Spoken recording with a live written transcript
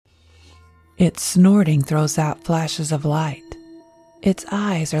Its snorting throws out flashes of light. Its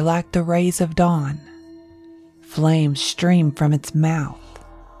eyes are like the rays of dawn. Flames stream from its mouth.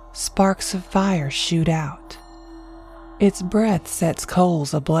 Sparks of fire shoot out. Its breath sets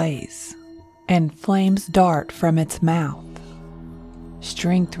coals ablaze, and flames dart from its mouth.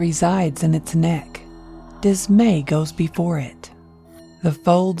 Strength resides in its neck. Dismay goes before it. The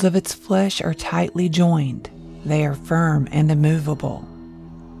folds of its flesh are tightly joined. They are firm and immovable.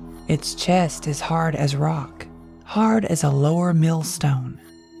 Its chest is hard as rock, hard as a lower millstone.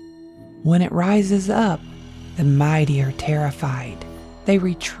 When it rises up, the mighty are terrified. They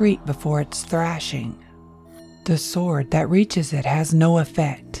retreat before its thrashing. The sword that reaches it has no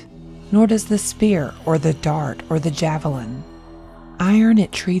effect, nor does the spear or the dart or the javelin. Iron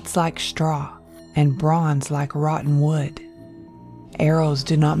it treats like straw, and bronze like rotten wood. Arrows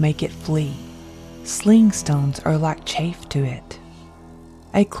do not make it flee. Sling stones are like chaff to it.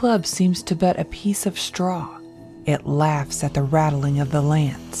 A club seems to but a piece of straw. It laughs at the rattling of the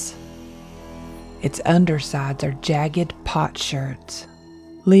lance. Its undersides are jagged potsherds,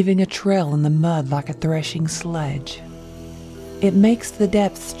 leaving a trail in the mud like a threshing sledge. It makes the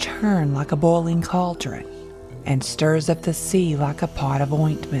depths churn like a boiling cauldron, and stirs up the sea like a pot of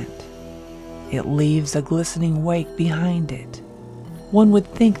ointment. It leaves a glistening wake behind it. One would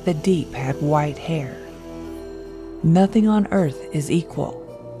think the deep had white hair. Nothing on earth is equal.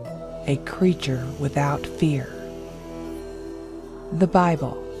 A creature without fear. The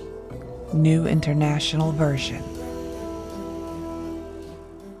Bible, New International Version.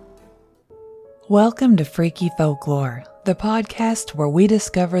 Welcome to Freaky Folklore, the podcast where we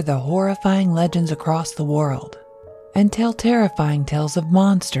discover the horrifying legends across the world and tell terrifying tales of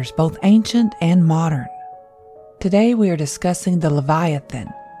monsters both ancient and modern. Today we are discussing the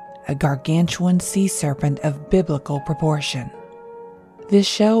Leviathan, a gargantuan sea serpent of biblical proportion. This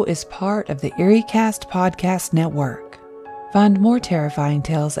show is part of the EerieCast podcast network. Find more terrifying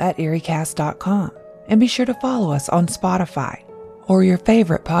tales at EerieCast.com and be sure to follow us on Spotify or your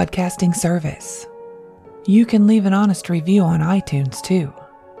favorite podcasting service. You can leave an honest review on iTunes too.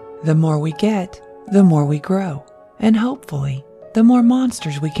 The more we get, the more we grow, and hopefully, the more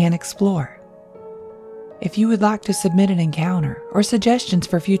monsters we can explore. If you would like to submit an encounter or suggestions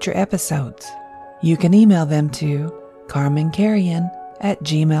for future episodes, you can email them to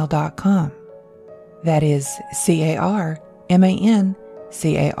carmancarrion@gmail.com. That is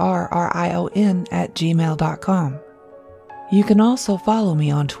carmancarrion@gmail.com. You can also follow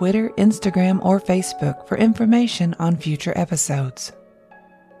me on Twitter, Instagram, or Facebook for information on future episodes.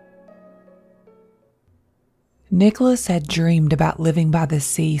 Nicholas had dreamed about living by the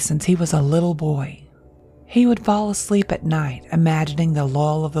sea since he was a little boy. He would fall asleep at night imagining the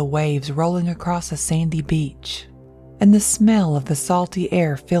lull of the waves rolling across a sandy beach and the smell of the salty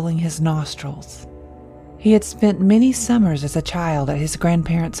air filling his nostrils. He had spent many summers as a child at his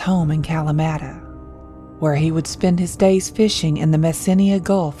grandparents' home in Kalamata, where he would spend his days fishing in the Messina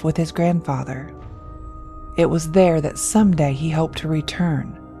Gulf with his grandfather. It was there that someday he hoped to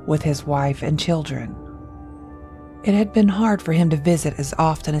return with his wife and children. It had been hard for him to visit as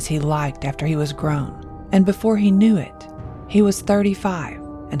often as he liked after he was grown, and before he knew it, he was 35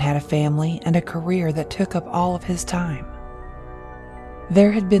 and had a family and a career that took up all of his time.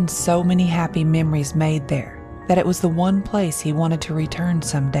 There had been so many happy memories made there that it was the one place he wanted to return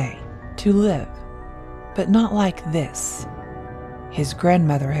someday, to live. But not like this. His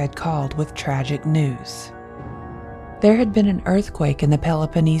grandmother had called with tragic news. There had been an earthquake in the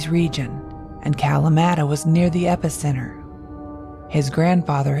Peloponnese region, and Kalamata was near the epicenter. His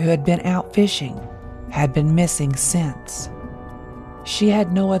grandfather, who had been out fishing, had been missing since. She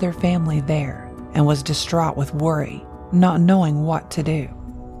had no other family there and was distraught with worry, not knowing what to do.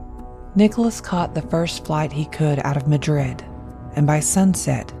 Nicholas caught the first flight he could out of Madrid, and by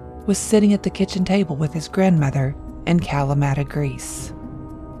sunset was sitting at the kitchen table with his grandmother in Kalamata, Greece.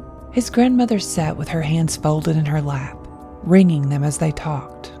 His grandmother sat with her hands folded in her lap, wringing them as they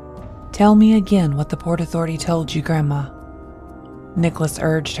talked. "Tell me again what the Port Authority told you, Grandma," Nicholas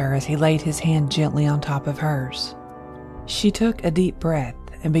urged her as he laid his hand gently on top of hers. She took a deep breath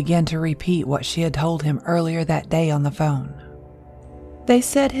and began to repeat what she had told him earlier that day on the phone. "They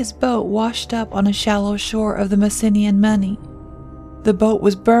said his boat washed up on a shallow shore of the Messinian Money. The boat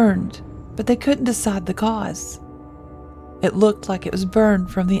was burned, but they couldn't decide the cause. It looked like it was burned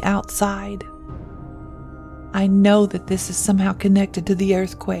from the outside. I know that this is somehow connected to the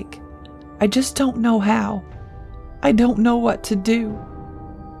earthquake. I just don't know how. I don't know what to do.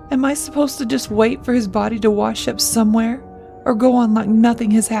 Am I supposed to just wait for his body to wash up somewhere, or go on like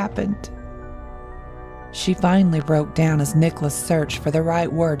nothing has happened?" She finally broke down as Nicholas searched for the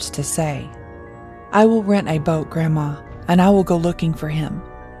right words to say, I will rent a boat, Grandma, and I will go looking for him.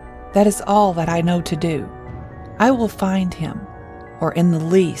 That is all that I know to do. I will find him, or in the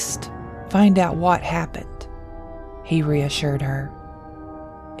least, find out what happened," he reassured her.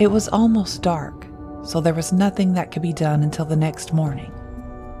 It was almost dark, so there was nothing that could be done until the next morning.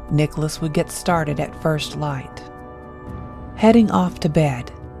 Nicholas would get started at first light. Heading off to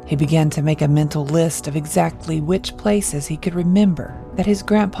bed, he began to make a mental list of exactly which places he could remember that his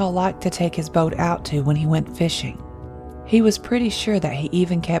grandpa liked to take his boat out to when he went fishing. He was pretty sure that he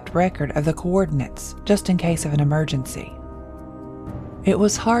even kept record of the coordinates just in case of an emergency. It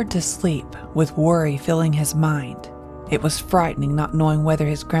was hard to sleep with worry filling his mind. It was frightening not knowing whether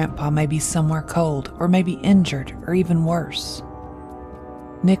his grandpa may be somewhere cold or maybe injured or even worse.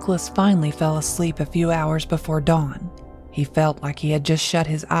 Nicholas finally fell asleep a few hours before dawn. He felt like he had just shut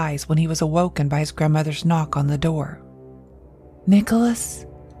his eyes when he was awoken by his grandmother's knock on the door. "Nicholas?"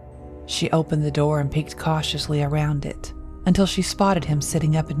 She opened the door and peeked cautiously around it until she spotted him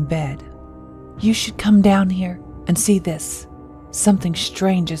sitting up in bed. "You should come down here and see this. Something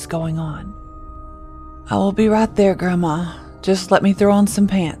strange is going on." "I will be right there, Grandma. Just let me throw on some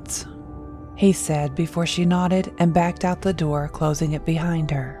pants," he said before she nodded and backed out the door, closing it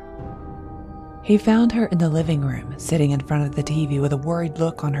behind her. He found her in the living room, sitting in front of the TV with a worried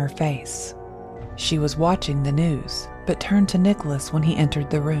look on her face. She was watching the news, but turned to Nicholas when he entered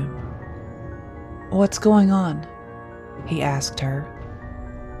the room. "What's going on?" he asked her.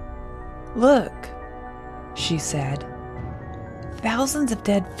 "Look," she said. "Thousands of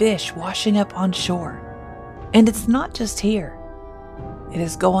dead fish washing up on shore. And it's not just here. It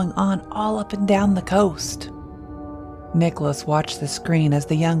is going on all up and down the coast." Nicholas watched the screen as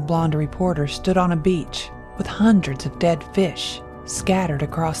the young blonde reporter stood on a beach with hundreds of dead fish scattered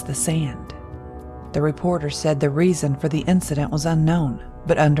across the sand. The reporter said the reason for the incident was unknown,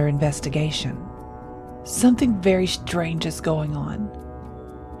 but under investigation. "Something very strange is going on,"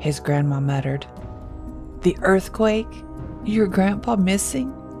 his grandma muttered. "The earthquake, your grandpa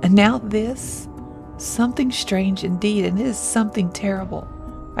missing, and now this? Something strange indeed, and it is something terrible.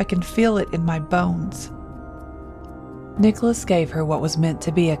 I can feel it in my bones." Nicholas gave her what was meant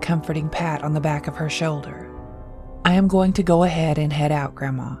to be a comforting pat on the back of her shoulder. "I am going to go ahead and head out,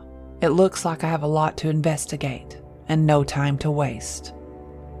 Grandma. It looks like I have a lot to investigate, and no time to waste."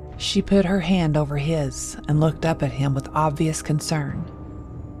 She put her hand over his and looked up at him with obvious concern.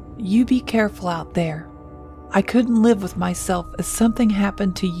 "You be careful out there. I couldn't live with myself if something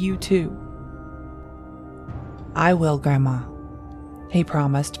happened to you too." "I will, Grandma," he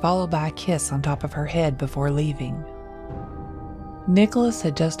promised, followed by a kiss on top of her head before leaving. Nicholas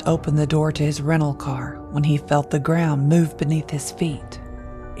had just opened the door to his rental car when he felt the ground move beneath his feet.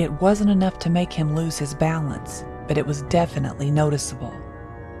 It wasn't enough to make him lose his balance, but it was definitely noticeable.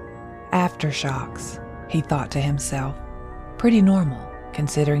 Aftershocks, he thought to himself. Pretty normal,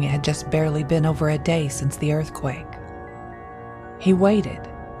 considering it had just barely been over a day since the earthquake. He waited,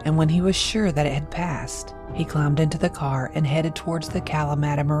 and when he was sure that it had passed, he climbed into the car and headed towards the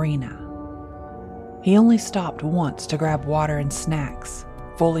Kalamata Marina. He only stopped once to grab water and snacks,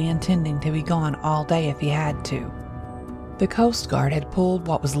 fully intending to be gone all day if he had to. The Coast Guard had pulled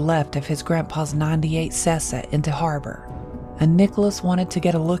what was left of his grandpa's '98 Cessna into harbor, and Nicholas wanted to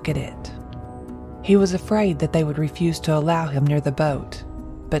get a look at it. He was afraid that they would refuse to allow him near the boat,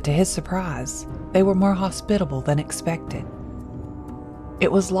 but to his surprise, they were more hospitable than expected.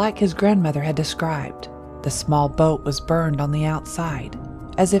 It was like his grandmother had described. The small boat was burned on the outside,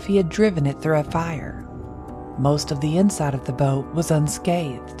 as if he had driven it through a fire. Most of the inside of the boat was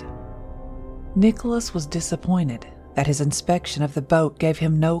unscathed. Nicholas was disappointed that his inspection of the boat gave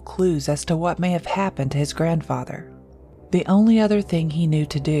him no clues as to what may have happened to his grandfather. The only other thing he knew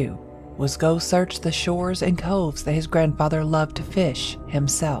to do was go search the shores and coves that his grandfather loved to fish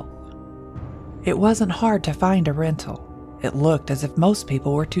himself. It wasn't hard to find a rental. It looked as if most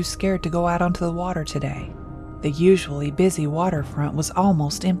people were too scared to go out onto the water today. The usually busy waterfront was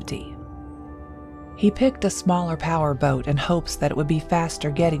almost empty. He picked a smaller power boat in hopes that it would be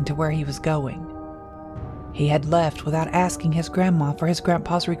faster getting to where he was going. He had left without asking his grandma for his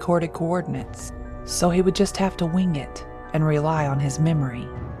grandpa's recorded coordinates, so he would just have to wing it and rely on his memory.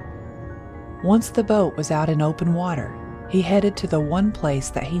 Once the boat was out in open water, he headed to the one place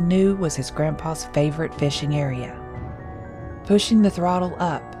that he knew was his grandpa's favorite fishing area. Pushing the throttle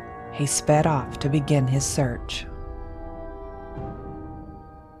up, he sped off to begin his search.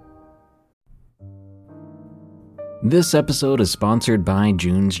 This episode is sponsored by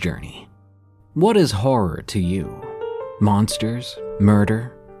June's Journey. What is horror to you? Monsters?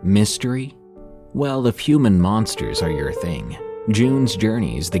 Murder? Mystery? Well, if human monsters are your thing, June's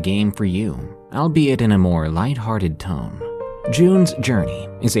Journey is the game for you, albeit in a more lighthearted tone. June's Journey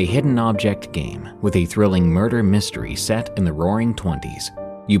is a hidden object game with a thrilling murder mystery set in the roaring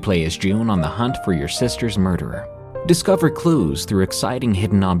 20s. You play as June on the hunt for your sister's murderer. Discover clues through exciting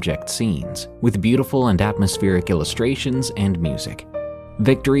hidden object scenes with beautiful and atmospheric illustrations and music.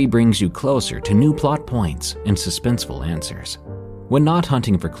 Victory brings you closer to new plot points and suspenseful answers. When not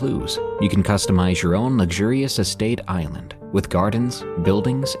hunting for clues, you can customize your own luxurious estate island with gardens,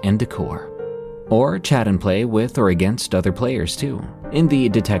 buildings, and decor. Or chat and play with or against other players too, in the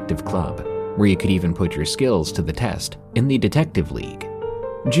Detective Club, where you could even put your skills to the test in the Detective League.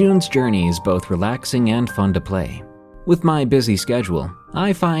 June's Journey is both relaxing and fun to play. With my busy schedule,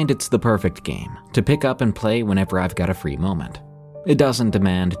 I find it's the perfect game to pick up and play whenever I've got a free moment. It doesn't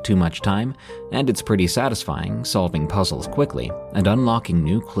demand too much time, and it's pretty satisfying solving puzzles quickly and unlocking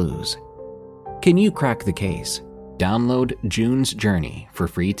new clues. Can you crack the case? Download June's Journey for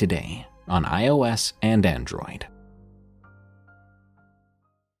free today on iOS and Android.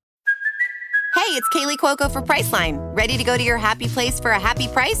 Hey, it's Kaylee Cuoco for Priceline. Ready to go to your happy place for a happy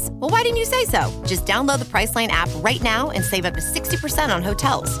price? Well, why didn't you say so? Just download the Priceline app right now and save up to 60% on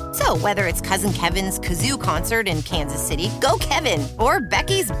hotels. So whether it's Cousin Kevin's Kazoo Concert in Kansas City, go Kevin, or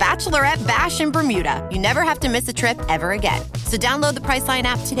Becky's Bachelorette Bash in Bermuda, you never have to miss a trip ever again. So download the Priceline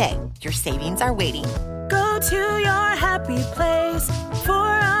app today. Your savings are waiting. Go to your happy place for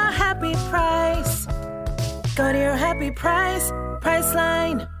a happy price. Go to your happy price,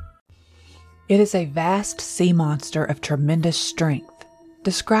 Priceline. It is a vast sea monster of tremendous strength,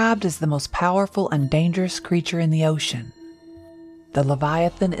 described as the most powerful and dangerous creature in the ocean. The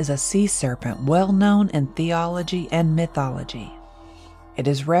Leviathan is a sea serpent well known in theology and mythology. It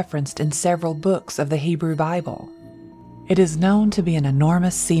is referenced in several books of the Hebrew Bible. It is known to be an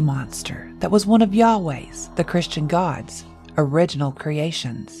enormous sea monster that was one of Yahweh's, the Christian God's, original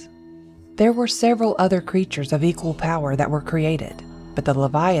creations. There were several other creatures of equal power that were created, but the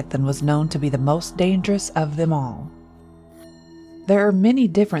Leviathan was known to be the most dangerous of them all. There are many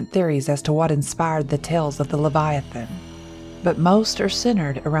different theories as to what inspired the tales of the Leviathan, but most are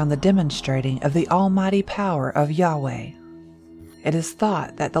centered around the demonstrating of the almighty power of Yahweh. It is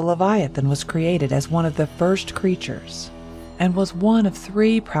thought that the Leviathan was created as one of the first creatures, and was one of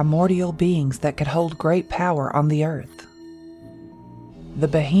 3 primordial beings that could hold great power on the earth. The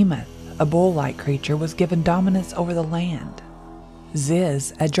Behemoth, a bull-like creature, was given dominance over the land.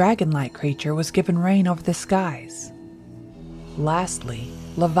 Ziz, a dragon-like creature, was given reign over the skies. Lastly,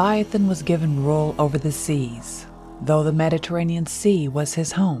 Leviathan was given rule over the seas, though the Mediterranean Sea was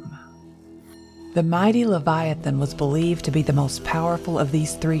his home. The mighty Leviathan was believed to be the most powerful of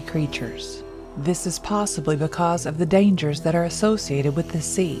these 3 creatures. This is possibly because of the dangers that are associated with the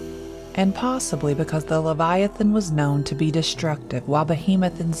sea, and possibly because the Leviathan was known to be destructive while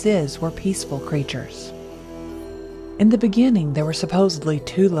Behemoth and Ziz were peaceful creatures. In the beginning, there were supposedly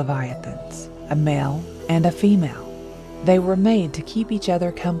 2 Leviathans, a male and a female. They were made to keep each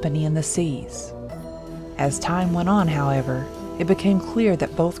other company in the seas. As time went on, however, it became clear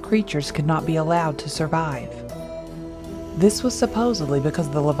that both creatures could not be allowed to survive. This was supposedly because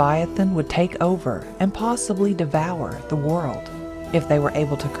the Leviathan would take over and possibly devour the world if they were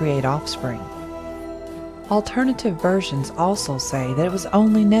able to create offspring. Alternative versions also say that it was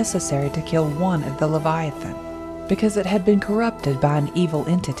only necessary to kill one of the Leviathan, because it had been corrupted by an evil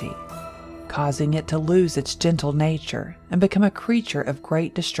entity, causing it to lose its gentle nature and become a creature of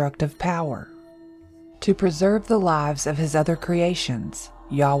great destructive power. To preserve the lives of his other creations,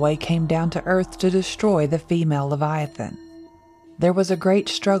 Yahweh came down to earth to destroy the female Leviathan. There was a great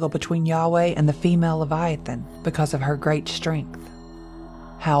struggle between Yahweh and the female Leviathan because of her great strength.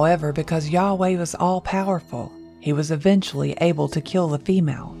 However, because Yahweh was all-powerful, he was eventually able to kill the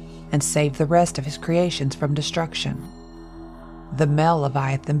female and save the rest of his creations from destruction. The male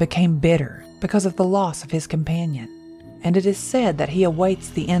Leviathan became bitter because of the loss of his companion, and it is said that he awaits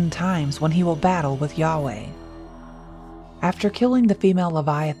the end times when he will battle with Yahweh. After killing the female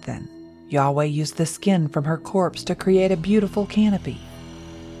Leviathan, Yahweh used the skin from her corpse to create a beautiful canopy.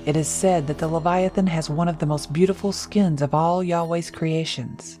 It is said that the Leviathan has one of the most beautiful skins of all Yahweh's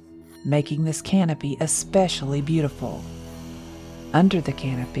creations, making this canopy especially beautiful. Under the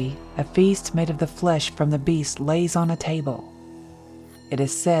canopy, a feast made of the flesh from the beast lays on a table. It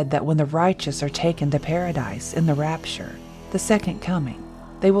is said that when the righteous are taken to paradise in the rapture, the second coming,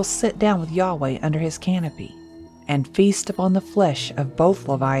 they will sit down with Yahweh under his canopy and feast upon the flesh of both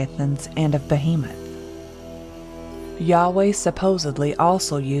Leviathans and of Behemoth. Yahweh supposedly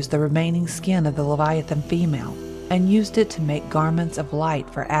also used the remaining skin of the Leviathan female and used it to make garments of light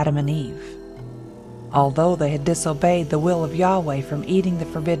for Adam and Eve. Although they had disobeyed the will of Yahweh from eating the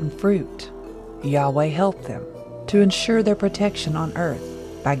forbidden fruit, Yahweh helped them to ensure their protection on earth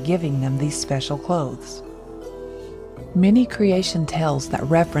by giving them these special clothes. Many creation tales that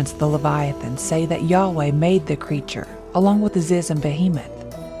reference the Leviathan say that Yahweh made the creature, along with the Ziz and Behemoth,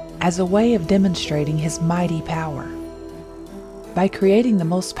 as a way of demonstrating his mighty power. By creating the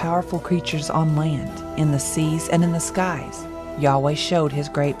most powerful creatures on land, in the seas, and in the skies, Yahweh showed his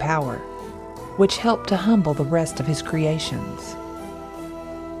great power, which helped to humble the rest of his creations.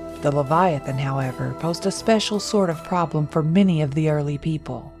 The Leviathan, however, posed a special sort of problem for many of the early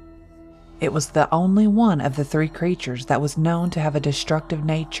people. It was the only one of the three creatures that was known to have a destructive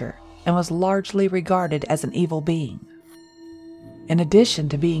nature and was largely regarded as an evil being. In addition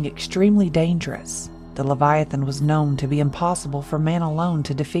to being extremely dangerous, the Leviathan was known to be impossible for man alone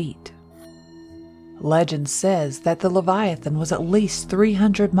to defeat. Legend says that the Leviathan was at least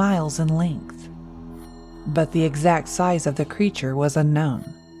 300 miles in length. But the exact size of the creature was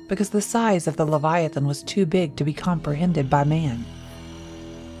unknown, because the size of the Leviathan was too big to be comprehended by man.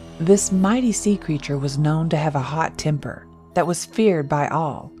 This mighty sea creature was known to have a hot temper that was feared by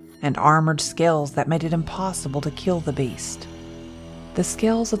all, and armored scales that made it impossible to kill the beast. The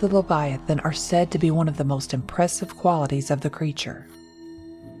scales of the Leviathan are said to be one of the most impressive qualities of the creature.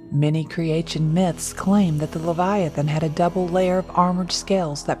 Many creation myths claim that the Leviathan had a double layer of armored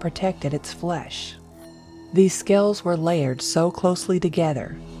scales that protected its flesh. These scales were layered so closely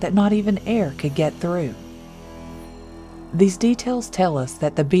together that not even air could get through. These details tell us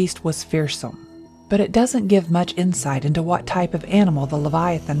that the beast was fearsome, but it doesn't give much insight into what type of animal the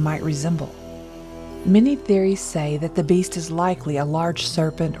Leviathan might resemble. Many theories say that the beast is likely a large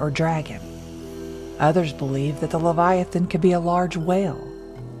serpent or dragon. Others believe that the Leviathan could be a large whale.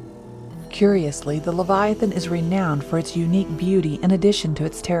 Curiously, the Leviathan is renowned for its unique beauty in addition to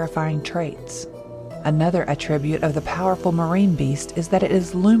its terrifying traits. Another attribute of the powerful marine beast is that it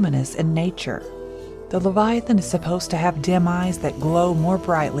is luminous in nature. The Leviathan is supposed to have dim eyes that glow more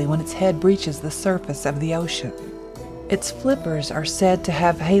brightly when its head breaches the surface of the ocean. Its flippers are said to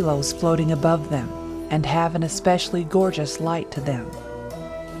have halos floating above them and have an especially gorgeous light to them.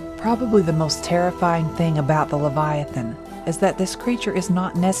 Probably the most terrifying thing about the Leviathan is that this creature is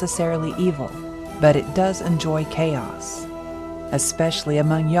not necessarily evil, but it does enjoy chaos, especially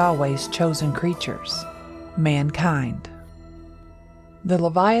among Yahweh's chosen creatures, mankind. The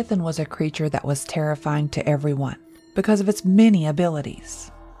Leviathan was a creature that was terrifying to everyone because of its many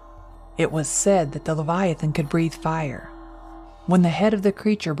abilities. It was said that the Leviathan could breathe fire. When the head of the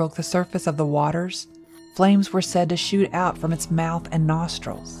creature broke the surface of the waters, flames were said to shoot out from its mouth and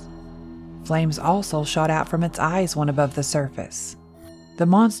nostrils. Flames also shot out from its eyes when above the surface. The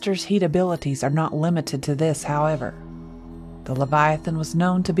monster's heat abilities are not limited to this, however. The Leviathan was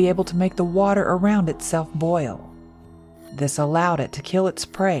known to be able to make the water around itself boil. This allowed it to kill its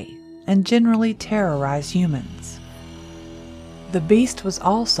prey and generally terrorize humans. The beast was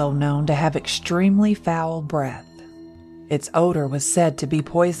also known to have extremely foul breath. Its odor was said to be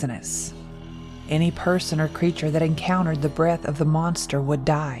poisonous. Any person or creature that encountered the breath of the monster would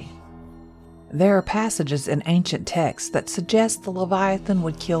die. There are passages in ancient texts that suggest the Leviathan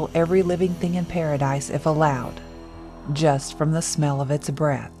would kill every living thing in paradise if allowed, just from the smell of its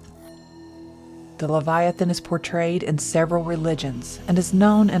breath. The Leviathan is portrayed in several religions and is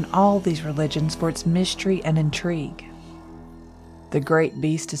known in all these religions for its mystery and intrigue. The great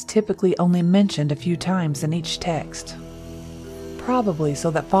beast is typically only mentioned a few times in each text, probably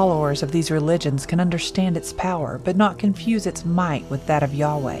so that followers of these religions can understand its power but not confuse its might with that of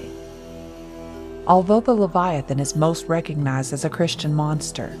Yahweh. Although the Leviathan is most recognized as a Christian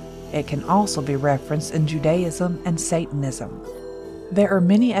monster, it can also be referenced in Judaism and Satanism. There are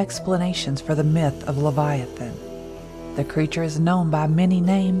many explanations for the myth of Leviathan. The creature is known by many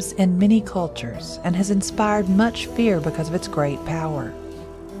names in many cultures and has inspired much fear because of its great power.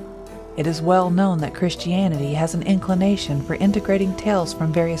 It is well known that Christianity has an inclination for integrating tales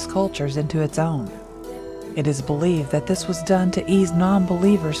from various cultures into its own. It is believed that this was done to ease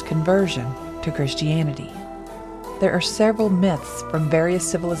non-believers' conversion to Christianity. There are several myths from various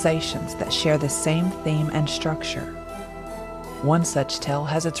civilizations that share the same theme and structure. One such tale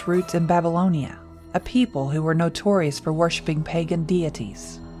has its roots in Babylonia, a people who were notorious for worshiping pagan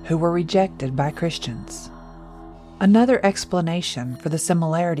deities, who were rejected by Christians. Another explanation for the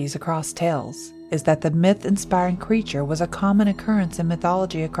similarities across tales is that the myth-inspiring creature was a common occurrence in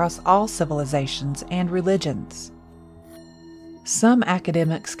mythology across all civilizations and religions. Some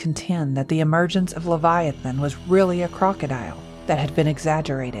academics contend that the emergence of Leviathan was really a crocodile that had been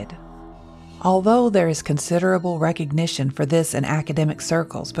exaggerated. Although there is considerable recognition for this in academic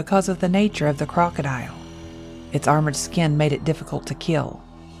circles because of the nature of the crocodile, its armored skin made it difficult to kill,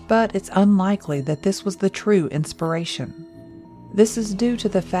 but it's unlikely that this was the true inspiration. This is due to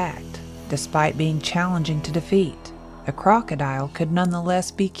the fact, despite being challenging to defeat, a crocodile could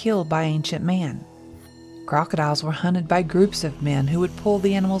nonetheless be killed by ancient man. Crocodiles were hunted by groups of men who would pull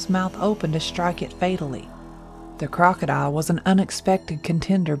the animal's mouth open to strike it fatally. The crocodile was an unexpected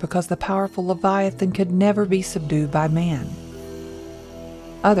contender because the powerful Leviathan could never be subdued by man.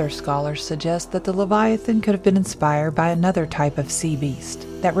 Other scholars suggest that the Leviathan could have been inspired by another type of sea beast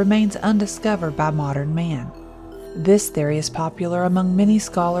that remains undiscovered by modern man. This theory is popular among many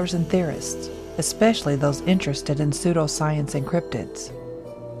scholars and theorists, especially those interested in pseudoscience and cryptids.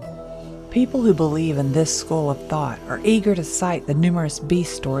 People who believe in this school of thought are eager to cite the numerous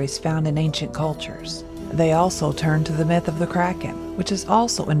beast stories found in ancient cultures. They also turn to the myth of the Kraken, which is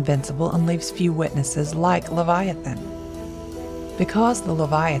also invincible and leaves few witnesses like Leviathan. Because the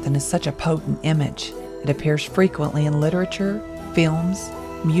Leviathan is such a potent image, it appears frequently in literature, films,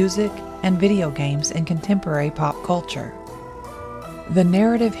 music, and video games in contemporary pop culture. The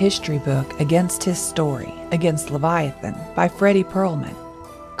narrative history book Against His Story, Against Leviathan by Freddie Perlman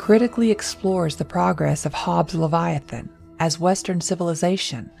critically explores the progress of Hobbes' Leviathan as Western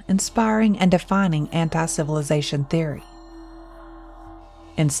civilization, inspiring and defining anti-civilization theory.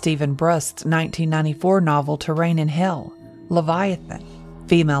 In Stephen Brust's 1994 novel To Reign in Hell, Leviathan,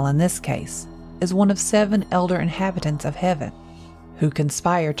 female in this case, is one of 7 elder inhabitants of heaven who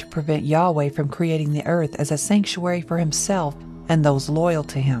conspire to prevent Yahweh from creating the earth as a sanctuary for himself and those loyal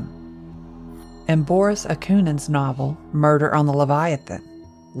to him. In Boris Akunen's novel Murder on the Leviathan,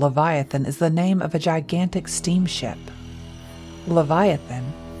 Leviathan is the name of a gigantic steamship. Leviathan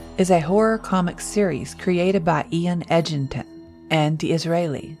is a horror comic series created by Ian Edginton and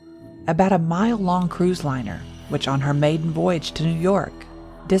Disraeli about a mile-long cruise liner which on her maiden voyage to New York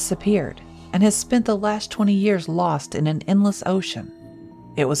disappeared and has spent the last 20 years lost in an endless ocean.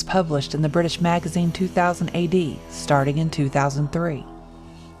 It was published in the British magazine 2000 AD, starting in 2003.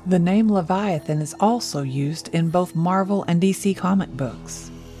 The name Leviathan is also used in both Marvel and DC comic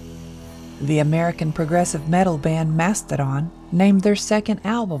books. The American progressive metal band Mastodon named their second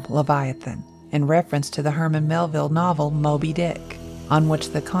album Leviathan in reference to the Herman Melville novel Moby Dick, on which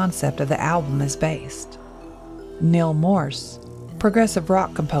the concept of the album is based. Neil Morse, progressive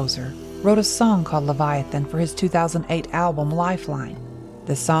rock composer, wrote a song called Leviathan for his 2008 album Lifeline.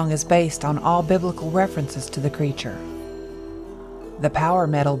 The song is based on all biblical references to the creature. The power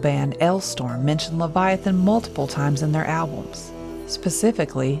metal band Elstorm mentioned Leviathan multiple times in their albums,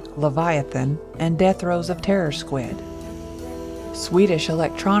 specifically Leviathan and Death Rows of Terror Squid. Swedish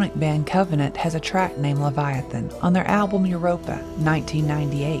electronic band Covenant has a track named Leviathan on their album Europa,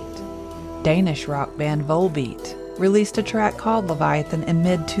 1998. Danish rock band Volbeat released a track called Leviathan in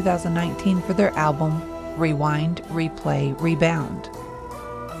mid-2019 for their album Rewind, Replay, Rebound.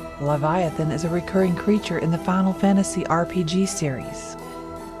 Leviathan is a recurring creature in the Final Fantasy RPG series,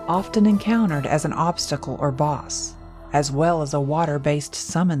 often encountered as an obstacle or boss, as well as a water-based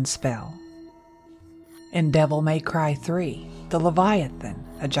summon spell. In Devil May Cry 3, the Leviathan,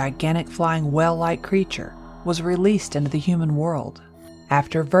 a gigantic flying whale-like creature, was released into the human world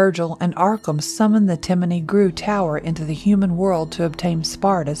after Virgil and Arkham summoned the Timony Gru Tower into the human world to obtain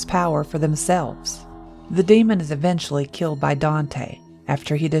Sparta's power for themselves. The demon is eventually killed by Dante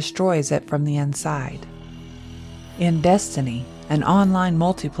after he destroys it from the inside. In Destiny, an online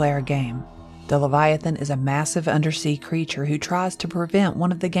multiplayer game, the Leviathan is a massive undersea creature who tries to prevent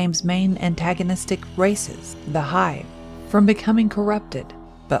one of the game's main antagonistic races, the Hive, from becoming corrupted,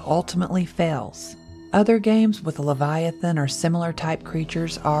 but ultimately fails. Other games with a Leviathan or similar type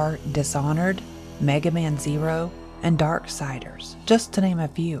creatures are Dishonored, Mega Man Zero, and Darksiders, just to name a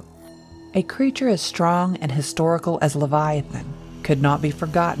few. A creature as strong and historical as Leviathan could not be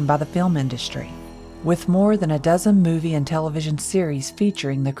forgotten by the film industry, with more than a dozen movie and television series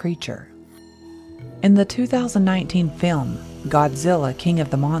featuring the creature. In the 2019 film Godzilla King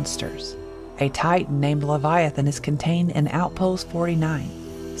of the Monsters, a titan named Leviathan is contained in Outpost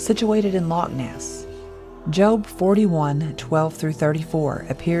 49, situated in Loch Ness. Job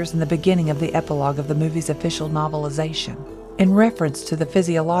 41:12-34 appears in the beginning of the epilogue of the movie's official novelization, in reference to the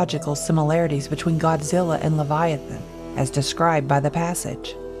physiological similarities between Godzilla and Leviathan, as described by the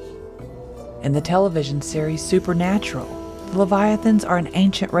passage. In the television series Supernatural, the Leviathans are an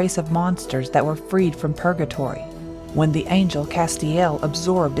ancient race of monsters that were freed from purgatory when the angel Castiel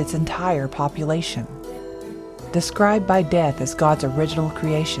absorbed its entire population. Described by Death as God's original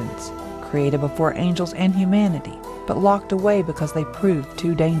creations, created before angels and humanity, but locked away because they proved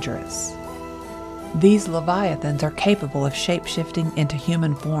too dangerous. These Leviathans are capable of shape-shifting into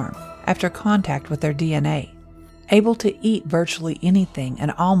human form after contact with their DNA, able to eat virtually anything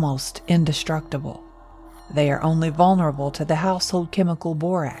and almost indestructible. They are only vulnerable to the household chemical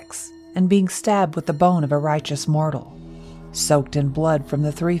borax and being stabbed with the bone of a righteous mortal, soaked in blood from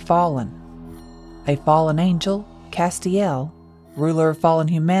the three fallen: a fallen angel, Castiel, ruler of fallen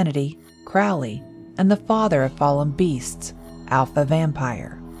humanity, Crowley, and the father of fallen beasts, Alpha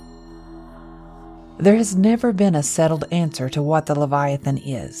Vampire. There has never been a settled answer to what the Leviathan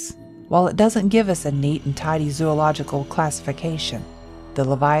is. While it doesn't give us a neat and tidy zoological classification, the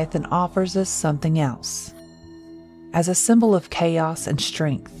Leviathan offers us something else. As a symbol of chaos and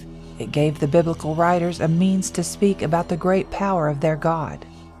strength, it gave the biblical writers a means to speak about the great power of their God.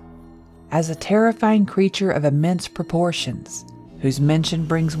 As a terrifying creature of immense proportions, whose mention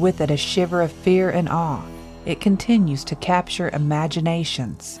brings with it a shiver of fear and awe, it continues to capture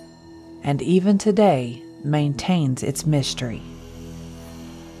imaginations, and even today maintains its mystery.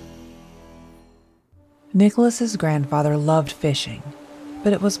 Nicholas's grandfather loved fishing,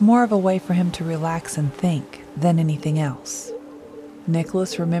 but it was more of a way for him to relax and think than anything else.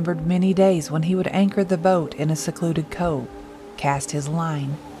 Nicholas remembered many days when he would anchor the boat in a secluded cove, cast his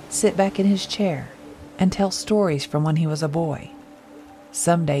line, sit back in his chair, and tell stories from when he was a boy.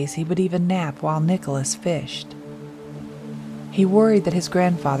 Some days he would even nap while Nicholas fished. He worried that his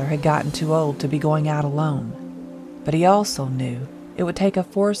grandfather had gotten too old to be going out alone, but he also knew it would take a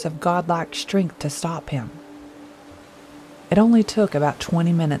force of godlike strength to stop him. It only took about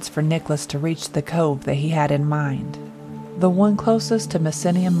 20 minutes for Nicholas to reach the cove that he had in mind, the one closest to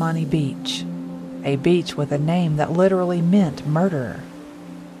Messinium Beach, a beach with a name that literally meant murderer.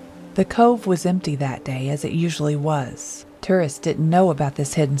 The cove was empty that day, as it usually was. Tourists didn't know about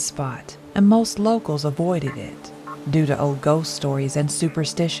this hidden spot, and most locals avoided it, due to old ghost stories and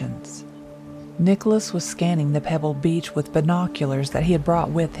superstitions. Nicholas was scanning the pebbled beach with binoculars that he had brought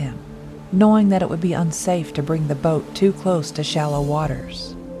with him, knowing that it would be unsafe to bring the boat too close to shallow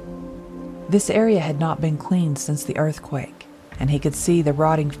waters. This area had not been cleaned since the earthquake, and he could see the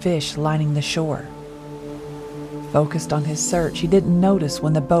rotting fish lining the shore. Focused on his search, he didn't notice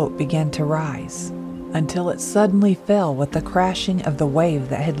when the boat began to rise, until it suddenly fell with the crashing of the wave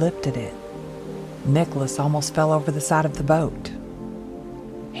that had lifted it. Nicholas almost fell over the side of the boat.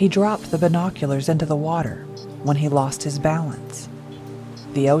 He dropped the binoculars into the water when he lost his balance.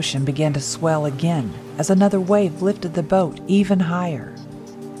 The ocean began to swell again as another wave lifted the boat even higher.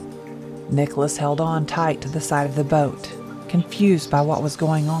 Nicholas held on tight to the side of the boat, confused by what was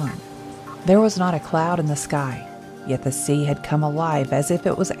going on. There was not a cloud in the sky, yet the sea had come alive as if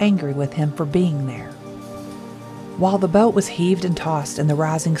it was angry with him for being there. While the boat was heaved and tossed in the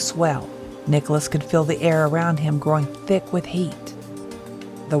rising swell, Nicholas could feel the air around him growing thick with heat.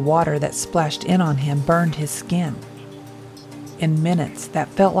 The water that splashed in on him burned his skin. In minutes that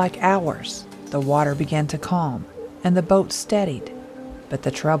felt like hours, the water began to calm and the boat steadied, but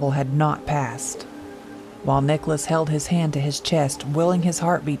the trouble had not passed. While Nicholas held his hand to his chest, willing his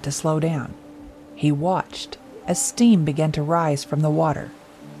heartbeat to slow down, he watched as steam began to rise from the water,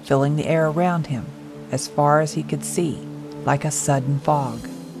 filling the air around him as far as he could see, like a sudden fog.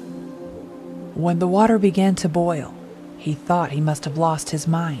 When the water began to boil, he thought he must have lost his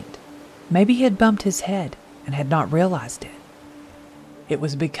mind. Maybe he had bumped his head and had not realized it. It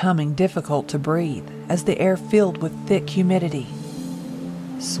was becoming difficult to breathe as the air filled with thick humidity.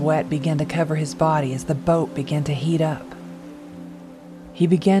 Sweat began to cover his body as the boat began to heat up. He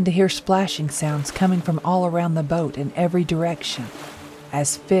began to hear splashing sounds coming from all around the boat in every direction,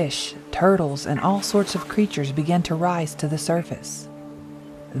 as fish, turtles, and all sorts of creatures began to rise to the surface.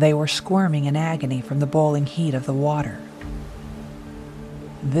 They were squirming in agony from the boiling heat of the water.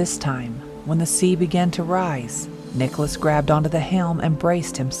 This time, when the sea began to rise, Nicholas grabbed onto the helm and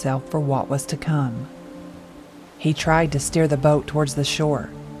braced himself for what was to come. He tried to steer the boat towards the shore.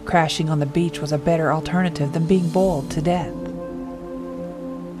 Crashing on the beach was a better alternative than being boiled to death.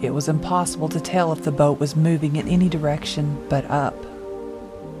 It was impossible to tell if the boat was moving in any direction but up.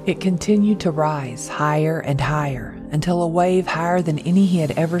 It continued to rise higher and higher until a wave higher than any he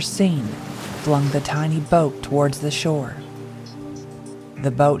had ever seen flung the tiny boat towards the shore. The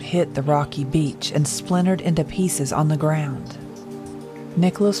boat hit the rocky beach and splintered into pieces on the ground.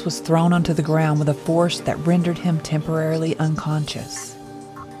 Nicholas was thrown onto the ground with a force that rendered him temporarily unconscious.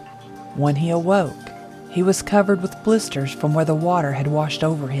 When he awoke, he was covered with blisters from where the water had washed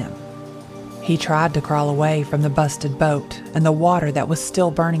over him. He tried to crawl away from the busted boat and the water that was still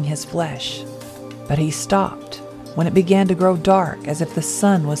burning his flesh, but he stopped when it began to grow dark as if the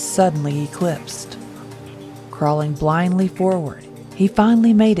sun was suddenly eclipsed. Crawling blindly forward, he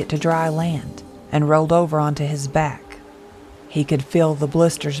finally made it to dry land and rolled over onto his back. He could feel the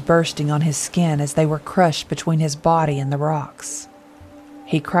blisters bursting on his skin as they were crushed between his body and the rocks.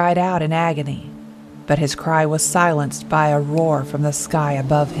 He cried out in agony, but his cry was silenced by a roar from the sky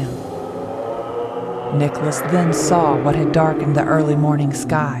above him. Nicholas then saw what had darkened the early morning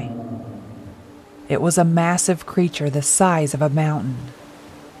sky. It was a massive creature the size of a mountain.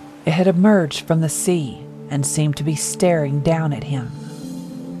 It had emerged from the sea and seemed to be staring down at him.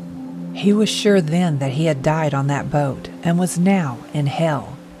 He was sure then that he had died on that boat and was now in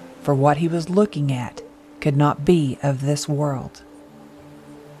hell, for what he was looking at could not be of this world.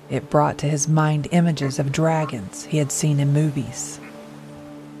 It brought to his mind images of dragons he had seen in movies.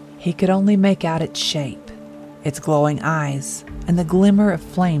 He could only make out its shape, its glowing eyes, and the glimmer of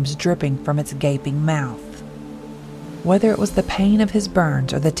flames dripping from its gaping mouth. Whether it was the pain of his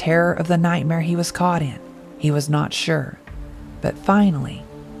burns or the terror of the nightmare he was caught in, he was not sure, but finally,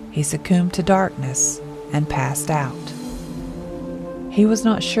 he succumbed to darkness and passed out. He was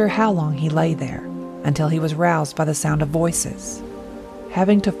not sure how long he lay there until he was roused by the sound of voices.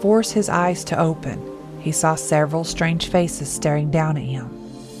 Having to force his eyes to open, he saw several strange faces staring down at him.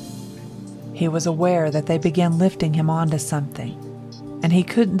 He was aware that they began lifting him onto something, and he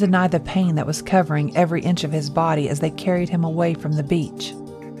couldn't deny the pain that was covering every inch of his body as they carried him away from the beach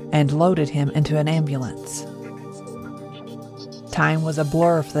and loaded him into an ambulance. Time was a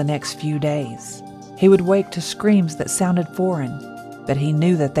blur for the next few days. He would wake to screams that sounded foreign, but he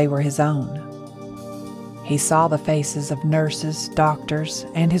knew that they were his own. He saw the faces of nurses, doctors,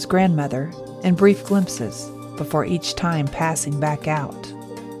 and his grandmother in brief glimpses before each time passing back out.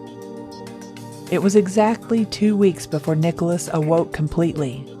 It was exactly 2 weeks before Nicholas awoke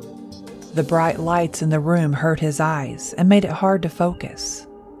completely. The bright lights in the room hurt his eyes and made it hard to focus.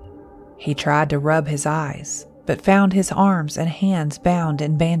 He tried to rub his eyes, but found his arms and hands bound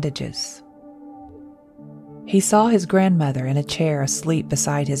in bandages. He saw his grandmother in a chair asleep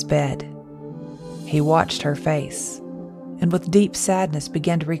beside his bed. He watched her face, and with deep sadness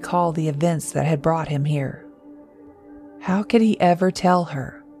began to recall the events that had brought him here. How could he ever tell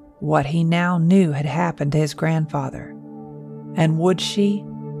her what he now knew had happened to his grandfather? And would she,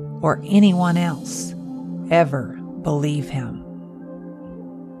 or anyone else, ever believe him?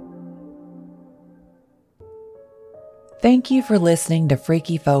 Thank you for listening to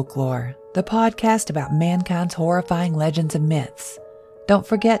Freaky Folklore, the podcast about mankind's horrifying legends and myths. Don't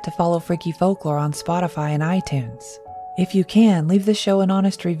forget to follow Freaky Folklore on Spotify and iTunes. If you can, leave the show an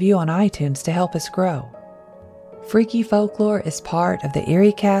honest review on iTunes to help us grow. Freaky Folklore is part of the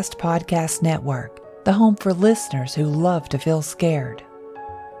EerieCast Podcast Network, the home for listeners who love to feel scared.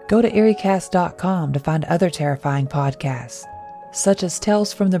 Go to EerieCast.com to find other terrifying podcasts, such as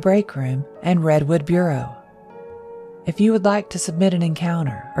Tales from the Break Room and Redwood Bureau. If you would like to submit an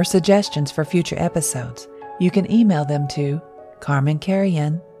encounter or suggestions for future episodes, you can email them to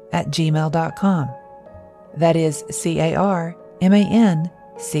carmancarrion@gmail.com. That is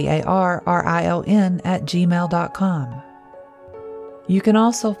carmancarrion@gmail.com. You can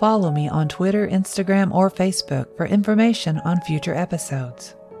also follow me on Twitter, Instagram, or Facebook for information on future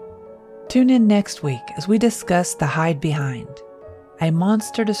episodes. Tune in next week as we discuss the Hide Behind, a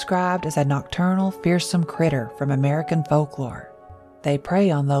monster described as a nocturnal, fearsome critter from American folklore. They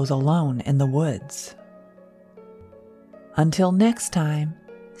prey on those alone in the woods. Until next time,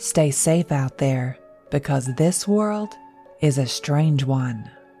 stay safe out there, because this world is a strange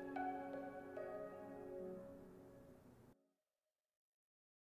one.